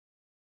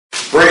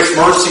Grace,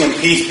 mercy, and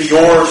peace be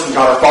yours from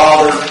God our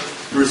Father,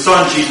 through His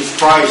Son, Jesus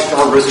Christ,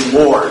 our risen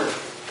Lord.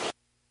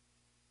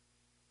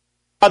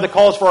 The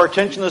cause for our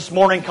attention this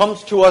morning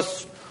comes to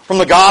us from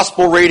the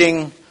Gospel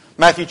reading,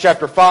 Matthew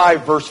chapter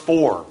 5, verse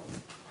 4.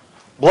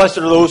 Blessed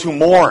are those who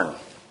mourn,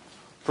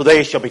 for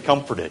they shall be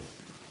comforted.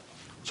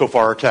 So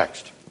far our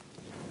text.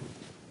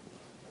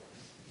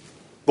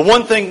 The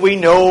one thing we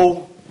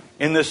know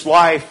in this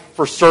life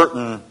for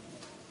certain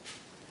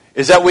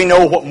is that we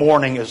know what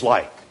mourning is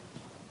like.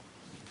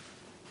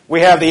 We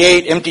have the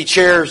 8 empty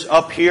chairs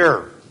up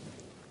here,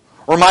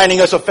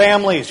 reminding us of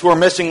families who are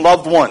missing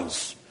loved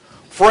ones,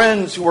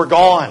 friends who are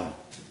gone,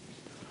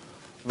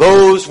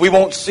 those we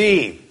won't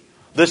see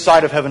this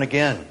side of heaven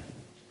again.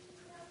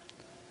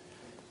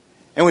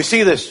 And we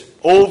see this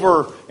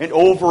over and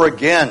over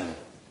again.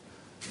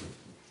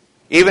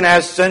 Even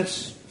as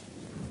since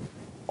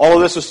all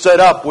of this was set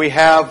up, we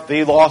have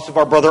the loss of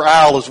our brother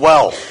Al as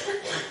well.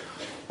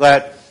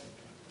 That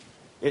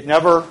it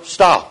never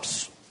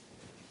stops.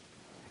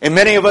 And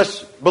many of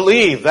us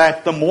believe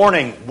that the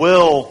mourning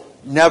will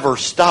never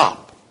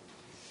stop.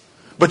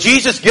 But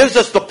Jesus gives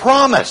us the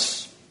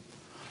promise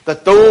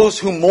that those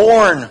who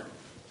mourn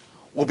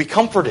will be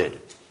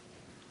comforted.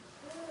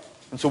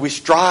 And so we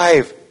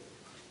strive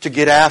to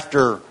get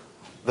after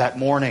that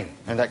mourning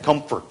and that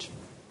comfort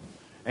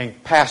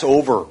and pass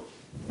over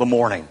the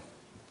mourning.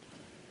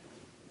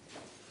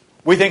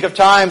 We think of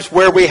times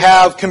where we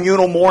have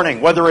communal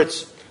mourning, whether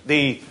it's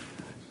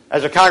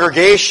as a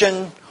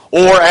congregation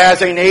or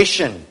as a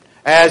nation,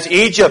 as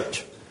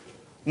Egypt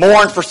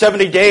mourned for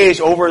 70 days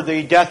over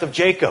the death of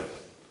Jacob.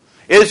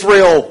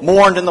 Israel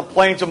mourned in the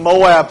plains of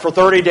Moab for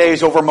 30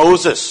 days over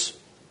Moses.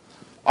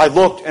 I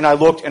looked and I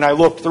looked and I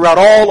looked throughout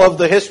all of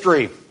the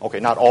history. Okay,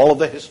 not all of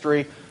the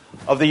history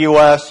of the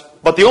U.S.,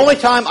 but the only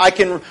time I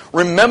can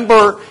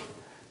remember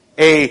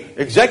an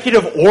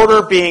executive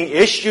order being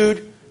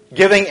issued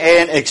giving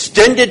an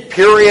extended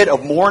period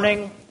of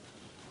mourning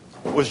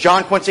was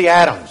John Quincy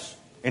Adams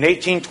in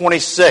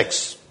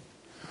 1826,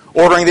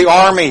 ordering the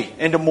army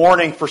into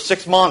mourning for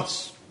 6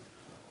 months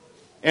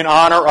in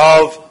honor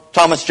of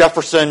Thomas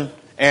Jefferson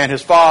and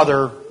his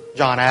father,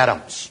 John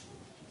Adams.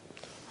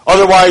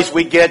 Otherwise,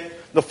 we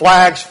get the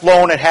flags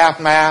flown at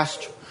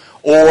half-mast,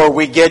 or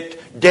we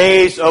get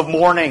days of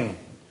mourning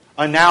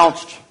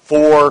announced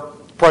for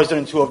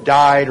presidents who have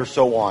died or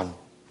so on.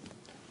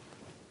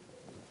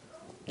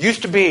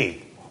 Used to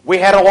be, we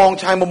had a long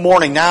time of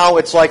mourning. Now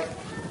it's like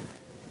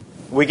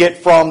we get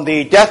from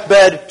the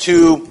deathbed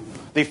to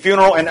the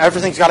funeral and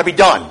everything's got to be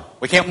done.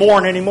 We can't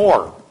mourn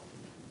anymore.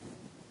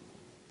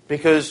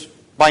 Because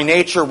by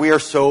nature we are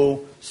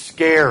so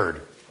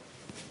scared.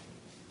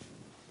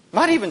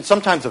 Not even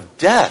sometimes of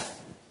death,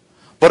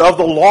 but of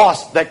the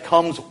loss that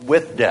comes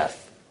with death.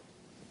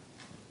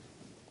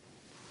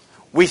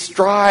 We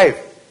strive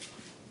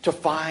to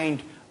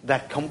find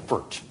that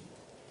comfort.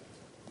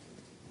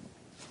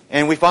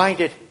 And we find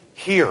it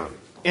here,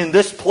 in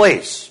this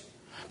place.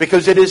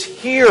 Because it is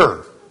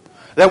here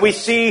that we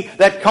see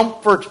that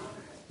comfort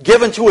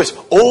given to us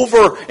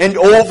over and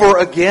over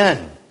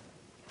again.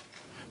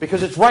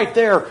 Because it's right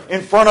there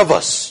in front of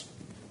us.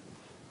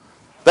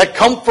 That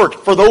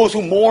comfort for those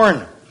who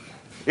mourn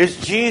is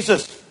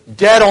Jesus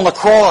dead on the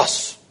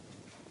cross.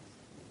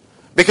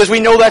 Because we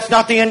know that's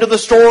not the end of the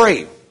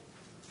story.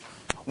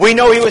 We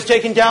know He was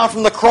taken down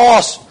from the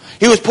cross.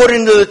 He was put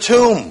into the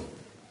tomb.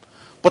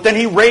 But then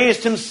He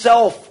raised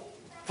Himself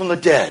from the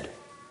dead.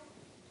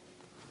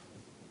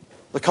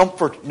 The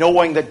comfort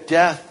knowing that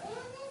death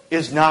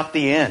is not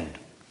the end.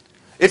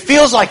 It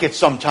feels like it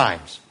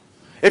sometimes.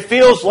 It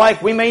feels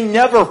like we may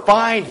never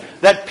find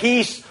that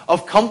peace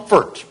of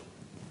comfort.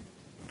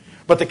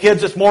 But the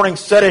kids this morning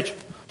said it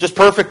just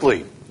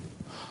perfectly.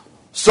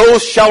 So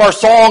shall our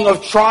song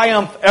of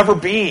triumph ever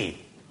be.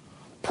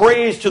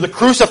 Praise to the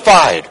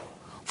crucified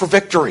for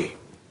victory.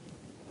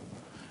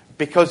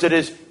 Because it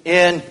is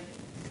in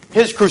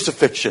His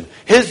crucifixion,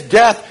 His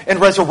death and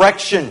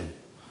resurrection,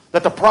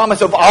 that the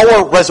promise of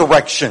our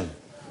resurrection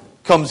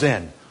comes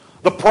in.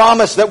 The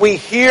promise that we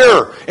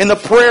hear in the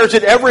prayers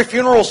at every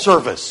funeral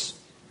service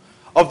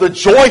of the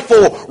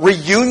joyful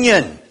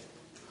reunion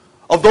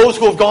of those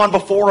who have gone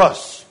before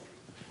us,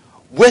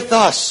 with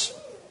us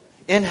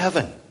in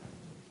heaven.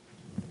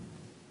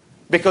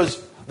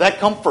 Because that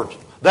comfort,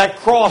 that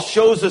cross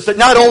shows us that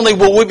not only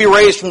will we be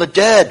raised from the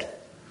dead,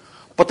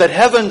 but that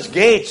heaven's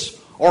gates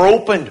are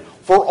opened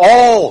for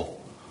all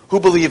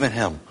who believe in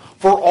Him,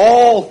 for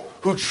all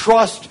who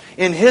trust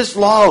in His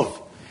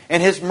love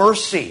and His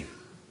mercy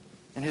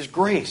and His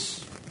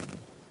grace.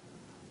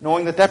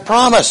 Knowing that that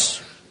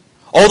promise,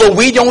 although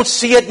we don't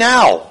see it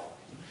now,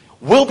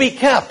 will be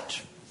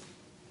kept.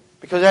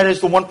 Because that is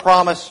the one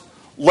promise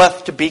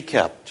left to be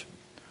kept.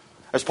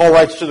 As Paul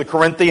writes to the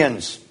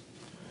Corinthians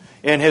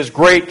in his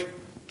great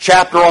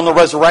chapter on the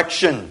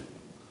resurrection,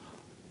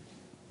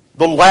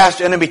 the last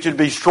enemy to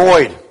be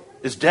destroyed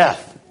is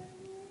death.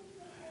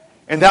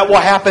 And that will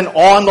happen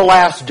on the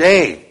last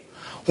day,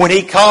 when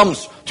He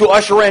comes to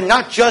usher in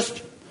not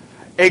just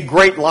a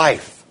great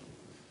life,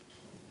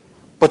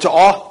 but to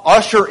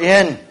usher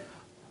in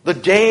The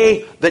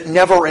day that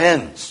never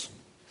ends.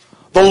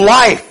 The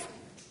life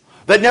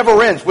that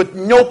never ends with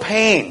no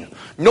pain,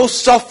 no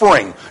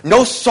suffering,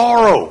 no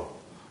sorrow,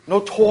 no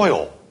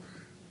toil,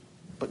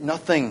 but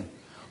nothing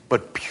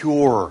but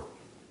pure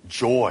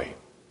joy.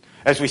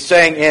 As we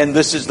sang in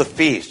This Is the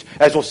Feast,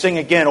 as we'll sing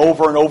again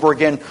over and over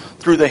again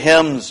through the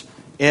hymns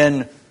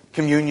in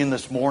communion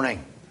this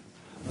morning,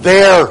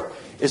 there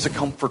is a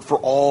comfort for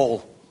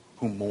all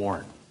who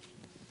mourn.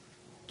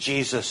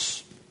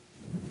 Jesus,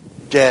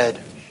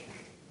 dead,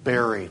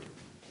 buried,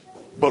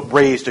 but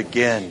raised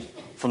again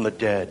from the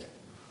dead.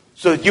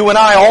 So that you and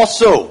I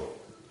also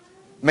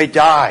may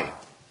die.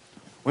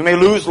 We may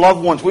lose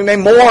loved ones. We may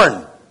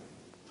mourn.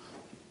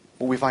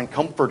 But we find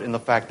comfort in the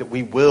fact that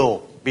we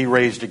will be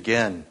raised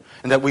again.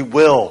 And that we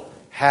will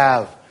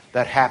have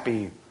that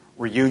happy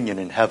reunion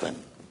in heaven.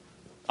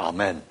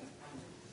 Amen.